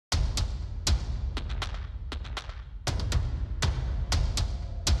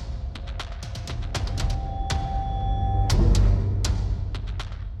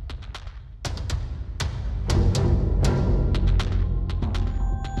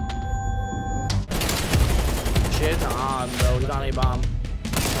shit on, bro. He's on a bomb.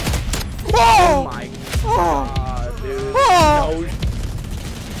 Oh, Oh my god, dude. No.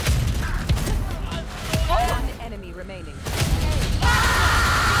 One enemy remaining.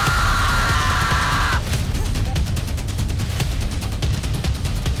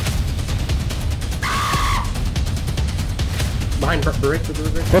 Behind brick.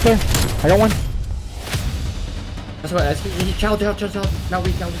 Right there. I got one. That's what. He challenge. Now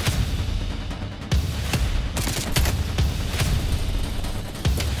we challenge.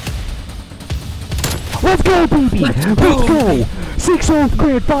 Let's go, baby! Let's go! 6-0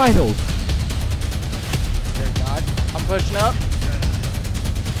 grand finals! Dear God. I'm pushing up.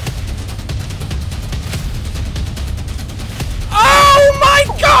 Oh my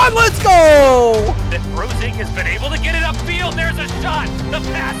god, let's go! Rosing has been able to get it upfield. There's a shot. The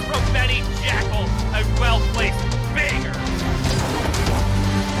pass from Benny Jackal. A well-placed banger.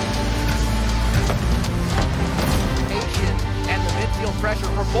 And the midfield pressure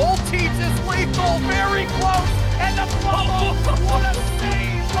for both teams is lethal, very close, and the follow. What a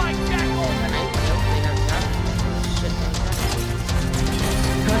save by Jackal!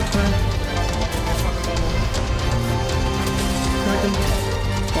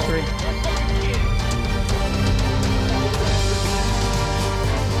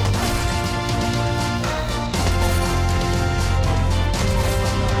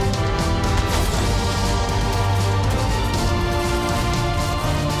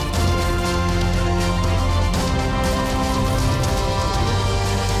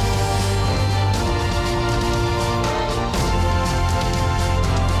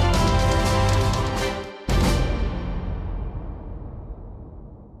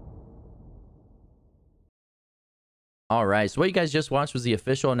 All right, so what you guys just watched was the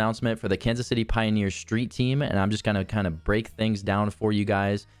official announcement for the Kansas City Pioneers Street Team, and I'm just going to kind of break things down for you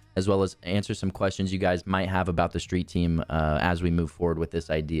guys, as well as answer some questions you guys might have about the Street Team as we move forward with this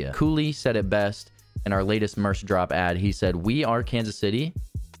idea. Cooley said it best in our latest merch drop ad. He said, "We are Kansas City,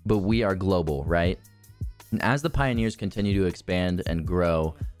 but we are global," right? And as the Pioneers continue to expand and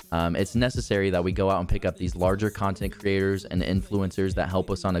grow, it's necessary that we go out and pick up these larger content creators and influencers that help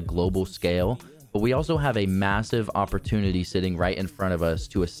us on a global scale. But we also have a massive opportunity sitting right in front of us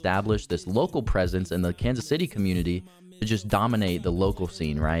to establish this local presence in the Kansas City community to just dominate the local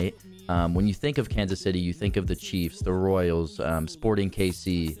scene, right? When you think of Kansas City, you think of the Chiefs, the Royals, Sporting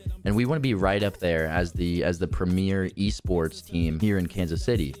KC, and we want to be right up there as the premier esports team here in Kansas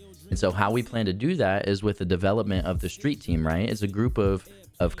City. And so how we plan to do that is with the development of the Street Team, right? It's a group of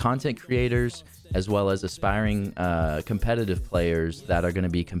content creators as well as aspiring competitive players that are going to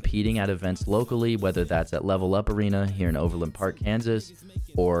be competing at events locally, whether that's at Level Up Arena here in Overland Park, Kansas,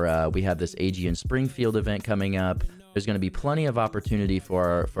 or we have this AG in Springfield event coming up. There's going to be plenty of opportunity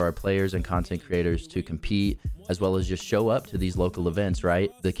for our players and content creators to compete, as well as just show up to these local events,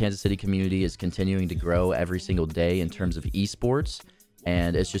 right? The Kansas City community is continuing to grow every single day in terms of esports,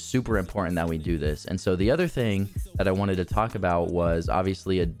 and it's just super important that we do this. And so the other thing that I wanted to talk about was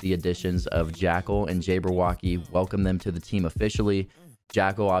obviously the additions of Jackal and Jabberwocky. Welcome them to the team officially.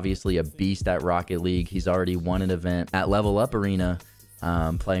 Jackal, obviously a beast at Rocket League. He's already won an event at Level Up Arena,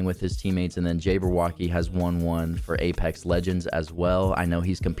 playing with his teammates, and then Jabberwocky has won one for Apex Legends as well. I know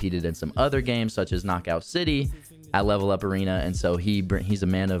he's competed in some other games such as Knockout City at Level Up Arena, and so he's a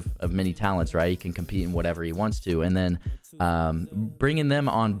man of many talents, right? He can compete in whatever he wants to. And then bringing them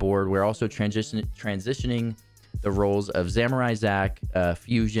on board, we're also transitioning the roles of Samurai Zach,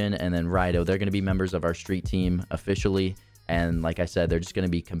 Fusion, and then Rido. They're going to be members of our Street Team officially, and like I said, they're just going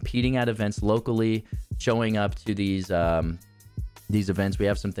to be competing at events locally, showing up to these events. We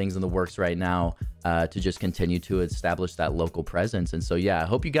have some things in the works right now to just continue to establish that local presence. And so yeah, I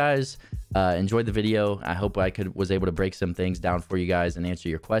hope you guys enjoyed the video. I hope I was able to break some things down for you guys and answer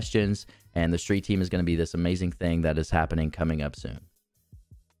your questions. And the Street Team is going to be this amazing thing that is happening coming up soon.